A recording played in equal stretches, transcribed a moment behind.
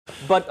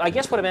But I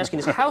guess what I'm asking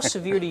is, how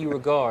severe do you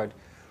regard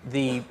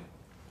the...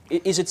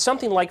 Is it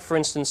something like, for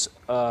instance,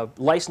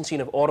 licensing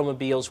of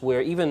automobiles,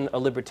 where even a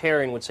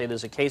libertarian would say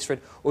there's a case for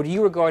it, or do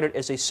you regard it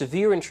as a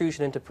severe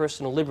intrusion into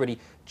personal liberty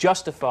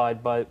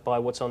justified by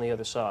what's on the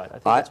other side? I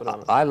think that's what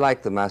I'm... I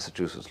like the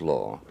Massachusetts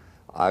law.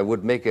 I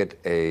would make it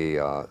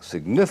a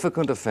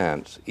significant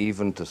offense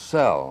even to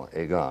sell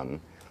a gun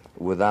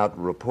without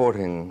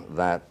reporting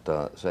that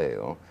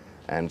sale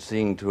and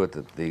seeing to it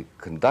that the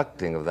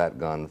conducting of that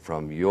gun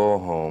from your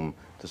home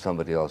to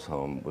somebody else's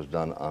home was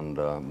done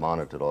under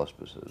monitored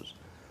auspices.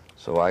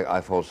 So I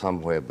fall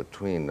somewhere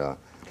between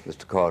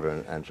Mr.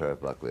 Carter and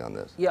Sheriff Buckley on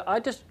this. Yeah,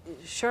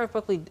 Sheriff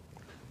Buckley,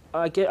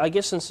 I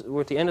guess since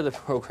we're at the end of the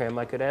program,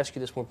 I could ask you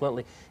this more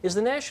bluntly. Is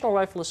the National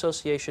Rifle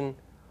Association,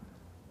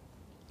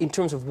 in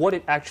terms of what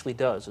it actually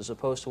does, as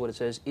opposed to what it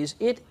says, is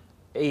it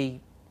a,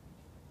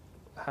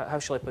 how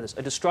shall I put this,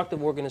 a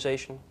destructive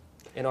organization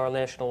in our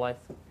national life?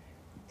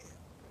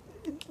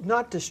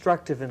 Not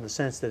destructive in the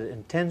sense that it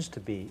intends to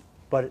be,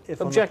 but if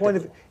from the Objectively.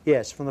 point of,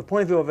 yes, from the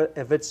point of view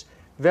of its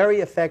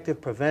very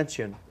effective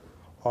prevention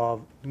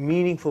of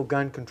meaningful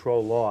gun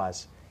control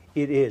laws,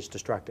 it is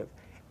destructive.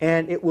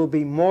 And it will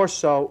be more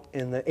so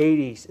in the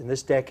 80s, in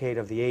this decade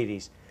of the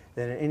 80s,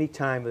 than at any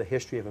time in the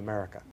history of America.